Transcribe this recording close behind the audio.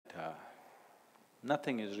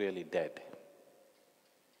nothing is really dead.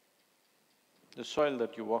 The soil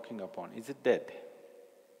that you're walking upon, is it dead?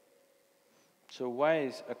 So why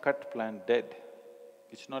is a cut plant dead?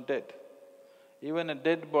 It's not dead. Even a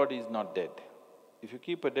dead body is not dead. If you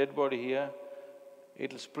keep a dead body here,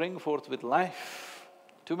 it'll spring forth with life,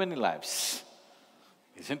 too many lives,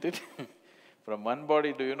 isn't it? From one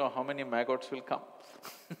body, do you know how many maggots will come?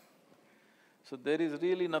 So there is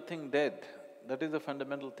really nothing dead. That is the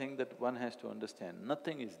fundamental thing that one has to understand.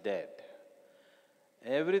 Nothing is dead.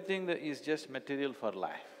 Everything that is just material for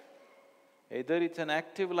life. Either it's an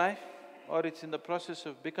active life or it's in the process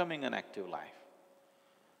of becoming an active life.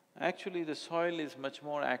 Actually, the soil is much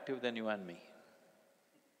more active than you and me.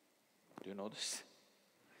 Do you know this?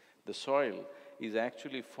 The soil is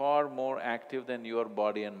actually far more active than your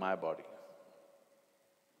body and my body.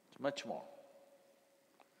 It's much more.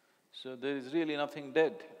 So there is really nothing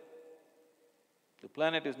dead. The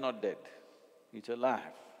planet is not dead, it's alive.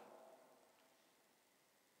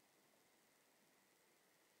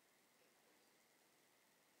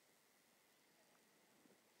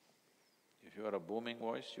 If you are a booming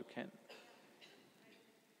voice, you can.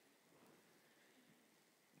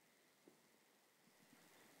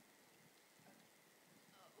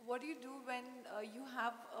 What do you do when you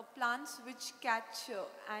have plants which catch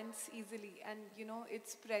ants easily and it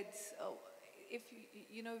spreads? If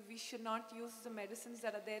we should not use the medicines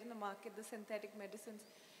that are there in the market, the synthetic medicines.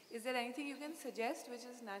 Is there anything you can suggest which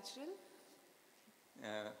is natural?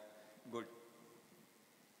 Good.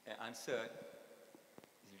 Answer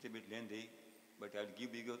is a little bit lengthy, but I'll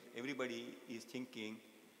give because everybody is thinking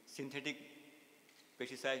synthetic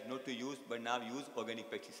pesticides not to use, but now use organic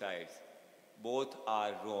pesticides. Both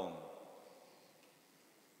are wrong.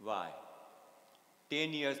 Why?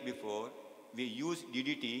 10 years before, we used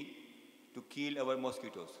DDT to kill our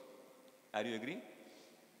mosquitoes. Are you agree?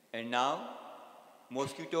 And now,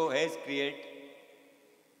 mosquito has created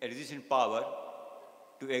a resistant power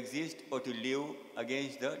to exist or to live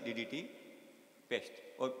against the DDT pest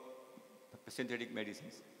or synthetic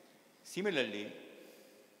medicines. Similarly,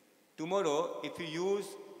 tomorrow, if you use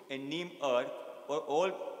a neem earth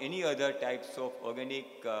or any other types of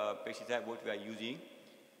organic pesticide what we are using,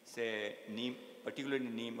 say neem, particularly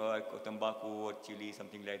neem earth or tobacco or chili,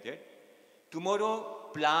 something like that, tomorrow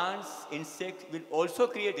plants, insects will also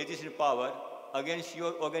create resistant power against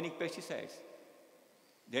your organic pesticides.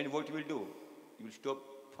 Then what you will do? You will stop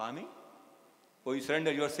farming? Or you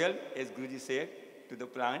surrender yourself, as Guruji said, to the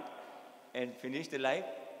plant and finish the life?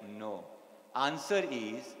 No. Answer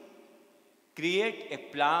is, create a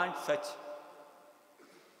plant such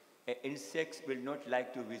insects will not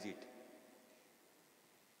like to visit.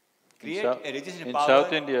 Create a resistant power.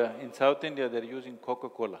 In South India, they're using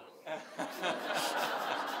Coca-Cola.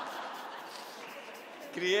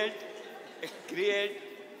 create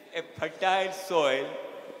a fertile soil,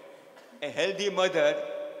 a healthy mother,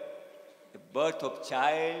 the birth of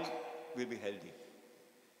child will be healthy.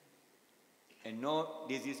 And no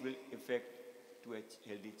disease will affect to a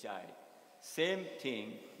healthy child. Same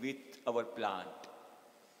thing with our plant.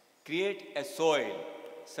 Create a soil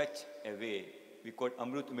such a way, we call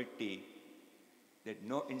Amrut Mitti, that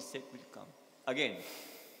no insect will come. Again,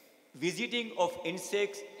 visiting of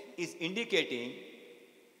insects is indicating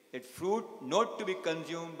that fruit not to be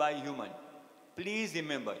consumed by human. Please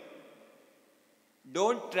remember,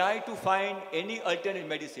 don't try to find any alternate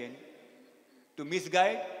medicine to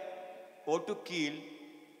misguide or to kill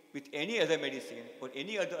with any other medicine or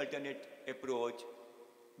any other alternate approach,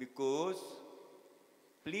 because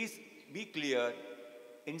please be clear,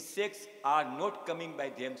 insects are not coming by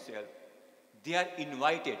themselves. They are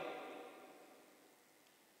invited.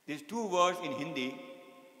 There's two words in Hindi,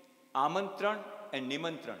 amantran and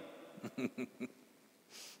nimantran.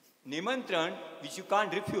 Nimantran, which you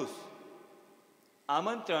can't refuse.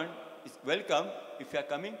 Amantran is welcome. If you are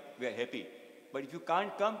coming, we are happy. But if you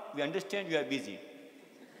can't come, we understand you are busy.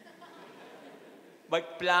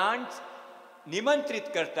 But plants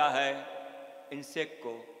nimantrit karta hai insect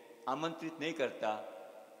को, आमंत्रित नहीं करता,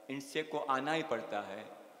 insect को आना ही पड़ता है.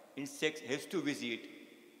 Insect has to visit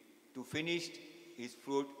to finish his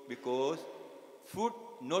fruit, because fruit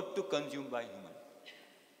not to consume by human.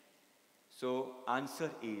 So answer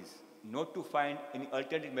is not to find any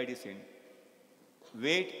alternative medicine.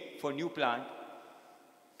 Wait for new plant.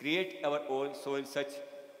 Create our own soil such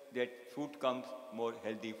that fruit comes more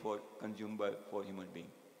healthy for consumer, for human being.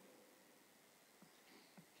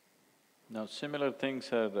 Now, similar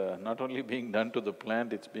things are not only being done to the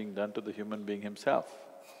plant, it's being done to the human being himself.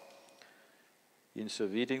 Instead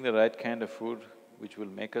of eating the right kind of food which will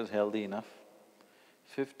make us healthy enough,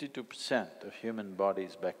 52% of human body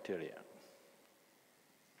is bacteria.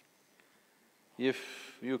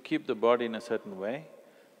 if you keep the body in a certain way,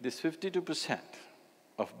 this 52%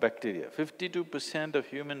 of bacteria, 52% of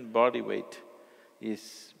human body weight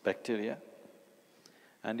is bacteria.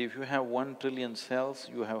 And if you have 1 trillion cells,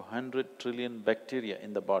 you have 100 trillion bacteria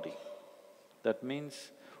in the body. That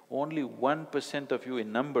means only 1% of you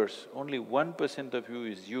in numbers, only 1% of you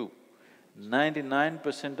is you,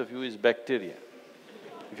 99% of you is bacteria.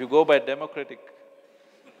 If you go by democratic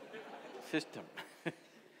system.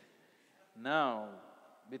 Now,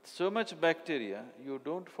 with so much bacteria, you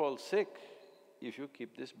don't fall sick if you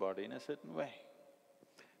keep this body in a certain way.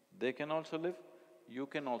 They can also live, you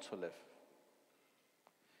can also live.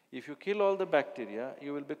 If you kill all the bacteria,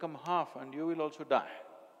 you will become half and you will also die.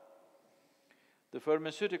 The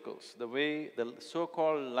pharmaceuticals, the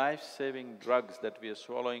so-called life-saving drugs that we are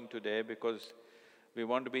swallowing today because we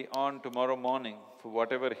want to be on tomorrow morning for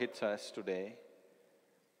whatever hits us today,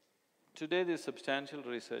 there's substantial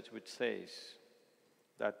research which says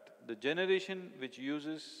that the generation which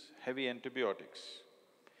uses heavy antibiotics,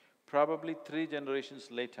 probably 3 generations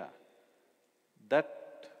later,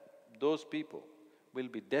 those people will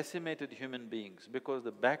be decimated human beings because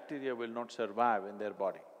the bacteria will not survive in their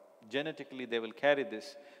body. Genetically, they will carry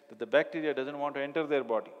this, that the bacteria doesn't want to enter their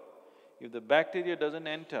body. If the bacteria doesn't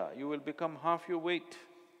enter, you will become half your weight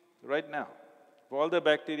right now. If all the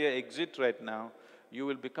bacteria exit right now, you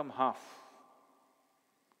will become half.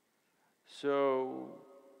 So,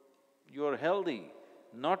 you're healthy,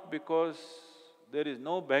 not because there is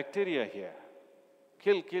no bacteria here.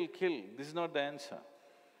 Kill, kill, kill, this is not the answer.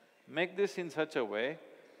 Make this in such a way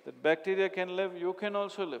that bacteria can live, you can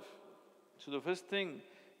also live. So the first thing,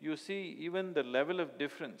 you see even the level of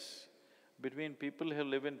difference between people who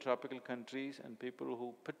live in tropical countries and people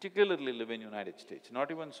who particularly live in United States,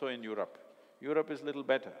 not even so in Europe. Europe is little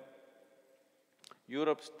better.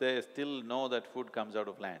 Europe, they still know that food comes out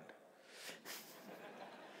of land.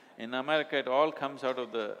 In America, it all comes out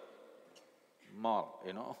of the mall,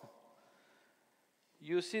 you know.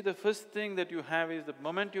 You see, the first thing that you have is the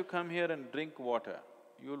moment you come here and drink water,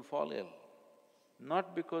 you'll fall ill.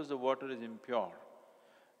 Not because the water is impure.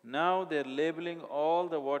 Now they're labeling all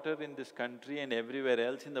the water in this country and everywhere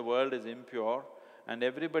else in the world is impure and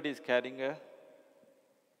everybody is carrying a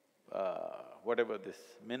whatever this,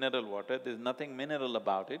 mineral water, there's nothing mineral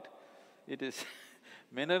about it. It is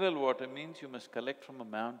mineral water means you must collect from a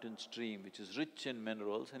mountain stream which is rich in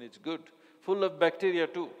minerals and it's good, full of bacteria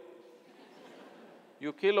too.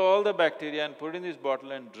 You kill all the bacteria and put in this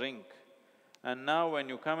bottle and drink. And now when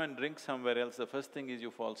you come and drink somewhere else, the first thing is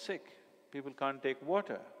you fall sick. People can't take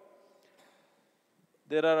water.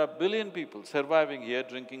 There are 1 billion people surviving here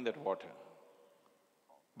drinking that water.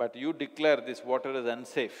 But you declare this water as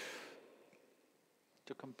unsafe.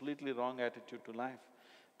 It's a completely wrong attitude to life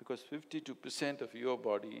because 52% of your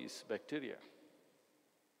body is bacteria.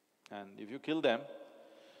 And if you kill them,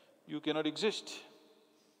 you cannot exist.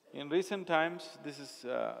 In recent times, this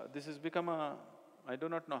has become I do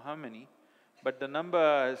not know how many, but the number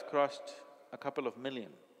has crossed a couple of million.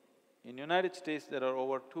 In United States, there are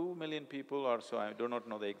over 2 million people or so, I do not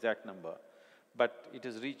know the exact number, but it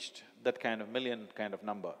has reached that kind of million kind of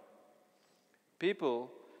number. People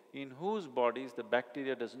in whose bodies the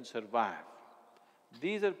bacteria doesn't survive.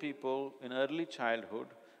 These are people in early childhood,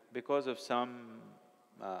 because of some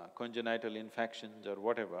congenital infections or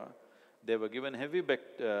whatever, they were given heavy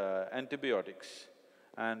antibiotics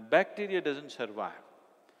and bacteria doesn't survive.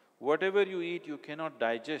 Whatever you eat, you cannot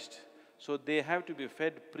digest, so they have to be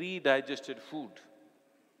fed pre-digested food.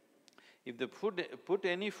 If they put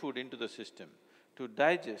any food into the system to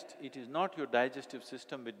digest, it is not your digestive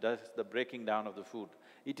system which does the breaking down of the food,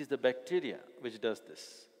 it is the bacteria which does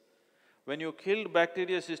this. When you kill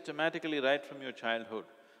bacteria systematically right from your childhood,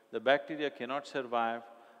 the bacteria cannot survive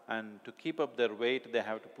and to keep up their weight, they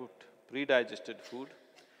have to put pre-digested food.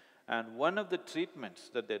 And one of the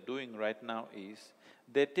treatments that they're doing right now is,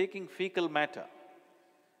 they're taking fecal matter,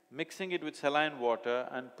 mixing it with saline water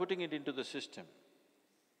and putting it into the system,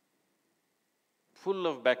 full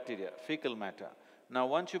of bacteria, fecal matter. Now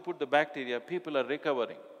once you put the bacteria, people are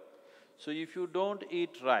recovering. So if you don't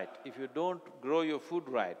eat right, if you don't grow your food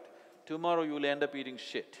right, tomorrow you'll end up eating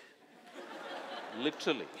shit,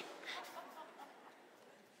 literally.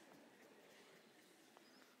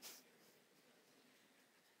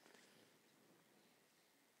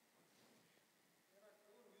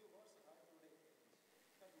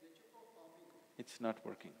 It's not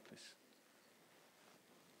working, please.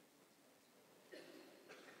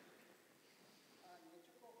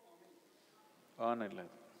 On it like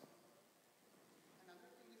that.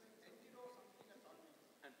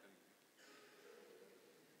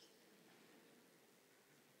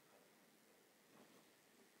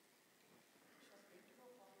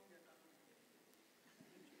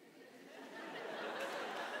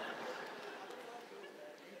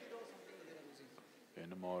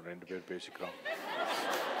 என்னமோ ரெண்டு பேர் பேசிக்கிறோம்.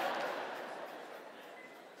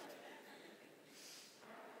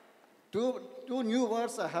 Two new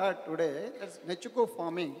words I heard today, that's Nechuko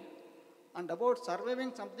farming, and about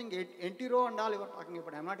surviving something, entero and all you were talking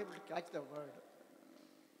about, I'm not able to catch the word.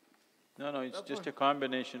 No, it's just a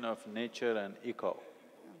combination of nature and eco.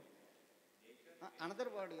 Another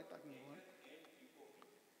word you're talking about.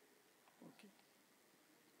 Okay.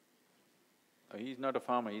 He's not a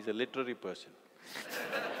farmer, he's a literary person.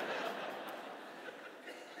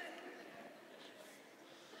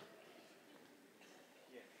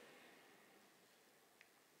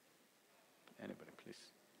 Anybody, please.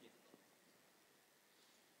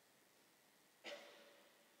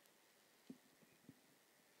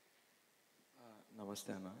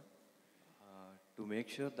 Namaste, Anna. To make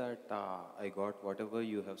sure that I got whatever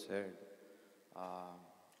you have said,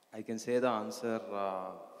 I can say the answer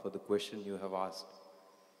for the question you have asked,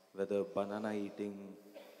 whether banana eating.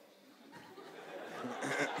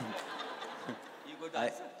 You got the I,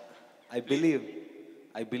 answer?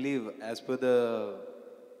 I believe, as per the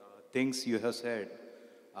things you have said,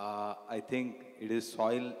 I think it is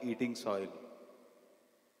soil eating soil.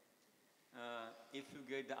 If you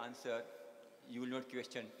get the answer, you will not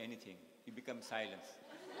question anything. You become silence.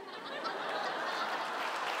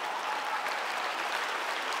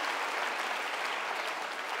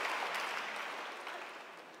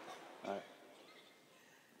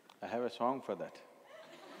 I have a song for that.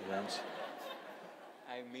 The answer.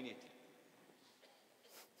 I mean it.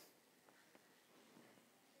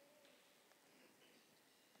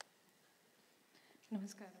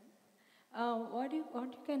 Namaskaram. What you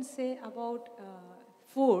can say about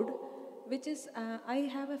food, which is, I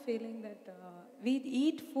have a feeling that we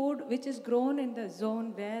eat food which is grown in the zone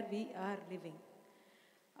where we are living.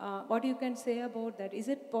 What you can say about that? Is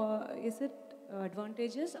it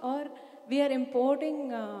advantageous, or we are importing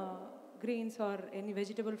greens or any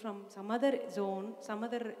vegetable from some other zone, some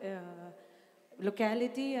other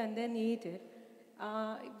locality, and then eat it?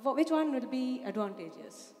 Which one will be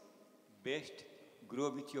advantageous? Best grow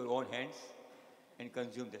with your own hands and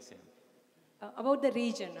consume the same. About the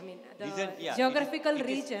region, I mean, the geographical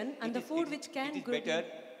region and the food which can grow. It is better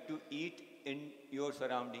to eat in your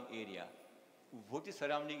surrounding area. What is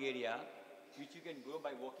surrounding area which you can grow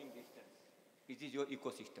by walking distance? It is your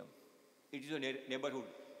ecosystem. It is your neighborhood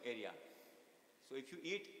area. So if you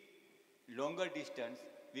eat longer distance,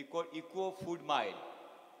 we call eco food mile.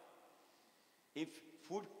 If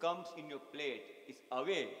food comes in your plate, is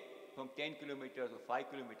away from 10 kilometers or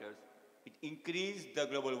 5 kilometers, it increases the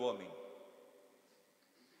global warming.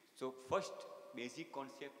 So first basic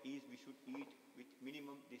concept is we should eat with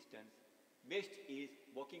minimum distance. Best is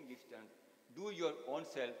walking distance. Do your own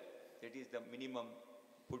self, that is the minimum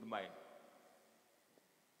food mile.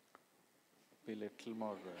 Be little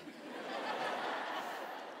more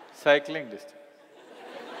cycling distance.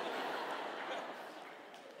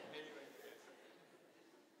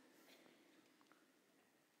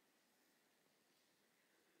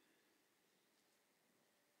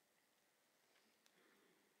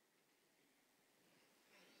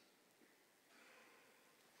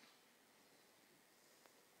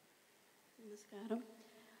 Namaskaram.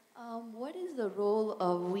 What is the role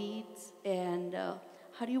of weeds, and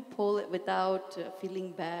how do you pull it without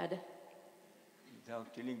feeling bad? Without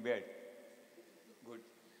feeling bad. Good.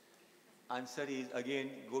 Answer is again,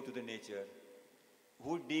 go to the nature.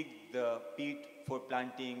 Who dig the pit for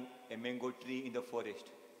planting a mango tree in the forest?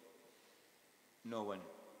 No one.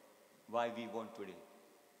 Why we want today?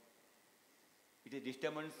 It is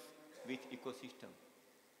disturbance with ecosystem.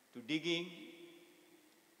 To digging,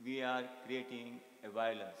 we are creating a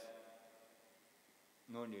violence.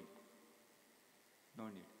 No need. No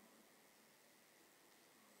need.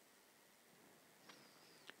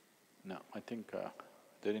 No, I think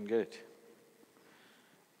they didn't get it.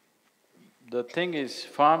 The thing is,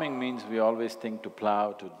 farming means we always think to plow,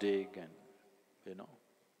 to dig and,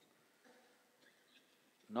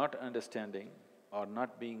 not understanding or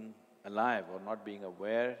not being alive or not being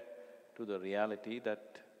aware to the reality that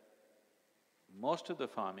most of the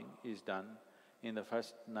farming is done in the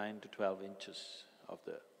first 9 to 12 inches of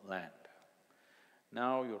the land.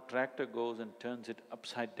 Now your tractor goes and turns it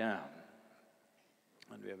upside down,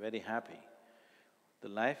 and we are very happy. The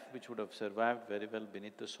life which would have survived very well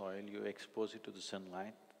beneath the soil, you expose it to the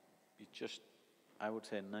sunlight, it just, I would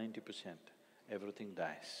say 90%, everything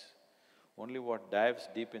dies. Only what dives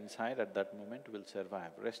deep inside at that moment will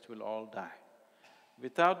survive, rest will all die.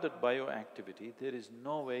 Without that bioactivity, there is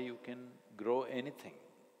no way you can grow anything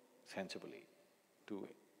sensibly.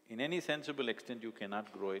 In any sensible extent, you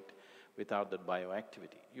cannot grow it without that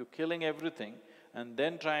bioactivity. You're killing everything, and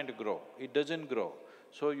then trying to grow. It doesn't grow.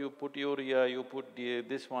 So you put urea, you put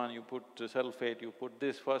this one, you put sulfate, you put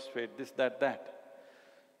this phosphate, this, that.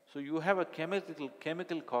 So you have a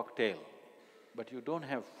chemical cocktail, but you don't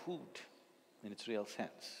have food in its real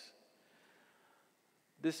sense.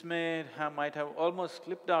 This might have almost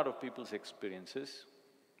slipped out of people's experiences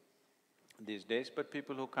these days, but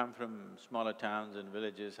people who come from smaller towns and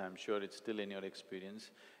villages, I'm sure it's still in your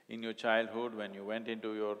experience. In your childhood, when you went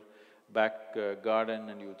into your back garden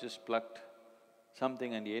and you just plucked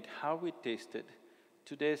something and ate, how it tasted.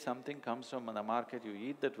 Today something comes from the market, you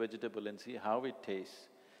eat that vegetable and see how it tastes.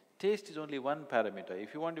 Taste is only one parameter.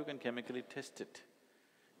 If you want, you can chemically test it.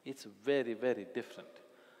 It's very, very different.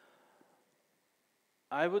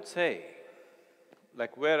 I would say,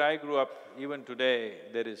 like where I grew up, even today,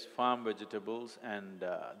 there is farm vegetables and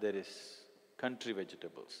there is country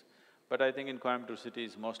vegetables. But I think in Coimbatore city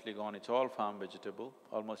it's mostly gone, it's all farm vegetable.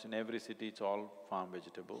 Almost in every city it's all farm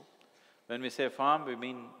vegetable. When we say farm, we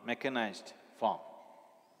mean mechanized farm.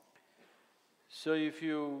 So if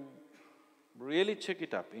you really check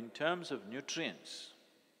it up in terms of nutrients,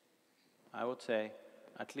 I would say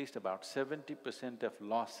at least about 70% of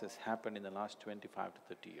loss has happened in the last 25 to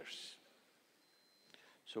 30 years.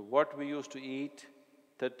 So what we used to eat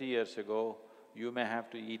 30 years ago, you may have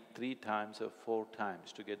to eat 3 times or 4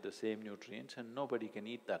 times to get the same nutrients, and nobody can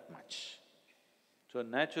eat that much. So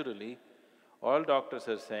naturally, all doctors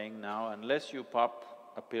are saying now, unless you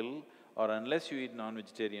pop a pill or unless you eat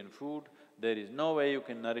non-vegetarian food, there is no way you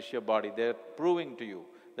can nourish your body. They're proving to you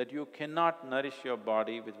that you cannot nourish your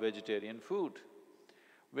body with vegetarian food.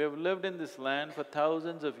 We have lived in this land for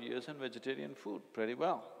thousands of years on vegetarian food pretty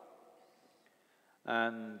well.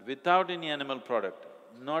 And without any animal product,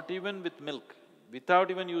 not even with milk, without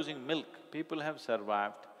even using milk, people have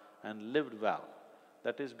survived and lived well.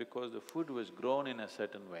 That is because the food was grown in a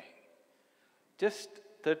certain way. Just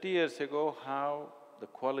 30 years ago, how the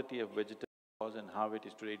quality of vegetable was and how it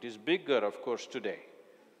is today. It is bigger, of course, today.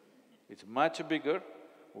 It's much bigger,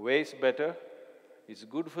 weighs better, it's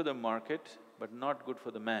good for the market, but not good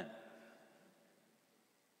for the man.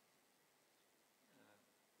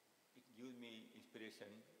 It gives me inspiration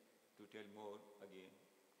to tell more again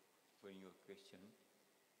for your question.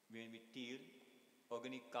 When we till,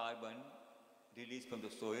 organic carbon released from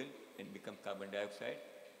the soil and become carbon dioxide,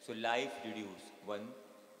 so life reduces, one.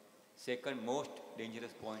 Second most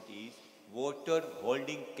dangerous point is water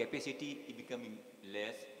holding capacity is becoming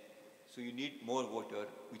less, so you need more water,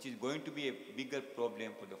 which is going to be a bigger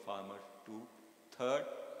problem for the farmers too. Third,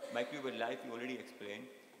 microbial life you already explained.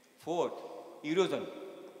 Fourth, erosion.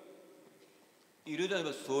 Erosion of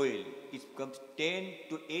the soil, it becomes 10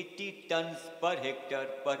 to 80 tons per hectare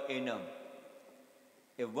per annum.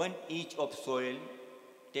 A 1 inch of soil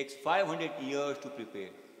takes 500 years to prepare.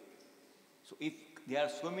 So if there are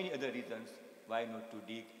so many other reasons, why not to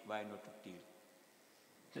dig, why not to till?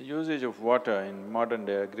 The usage of water in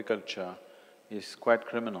modern-day agriculture is quite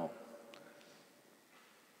criminal.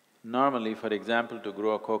 Normally, for example, to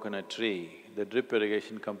grow a coconut tree, the drip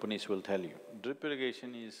irrigation companies will tell you, drip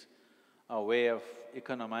irrigation is a way of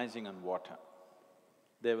economizing on water.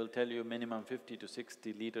 They will tell you minimum 50 to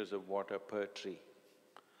 60 liters of water per tree.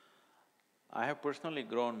 I have personally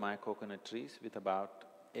grown my coconut trees with about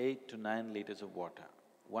 8 to 9 liters of water.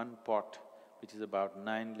 One pot, which is about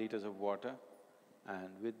 9 liters of water, and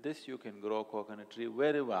with this you can grow a coconut tree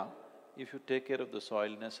very well if you take care of the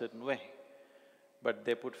soil in a certain way. But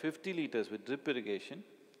they put 50 liters with drip irrigation,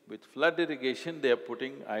 with flood irrigation they are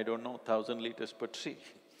putting, I don't know, 1,000 liters per tree.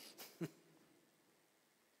 And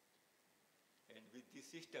with this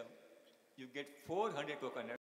system, you get 400 coconuts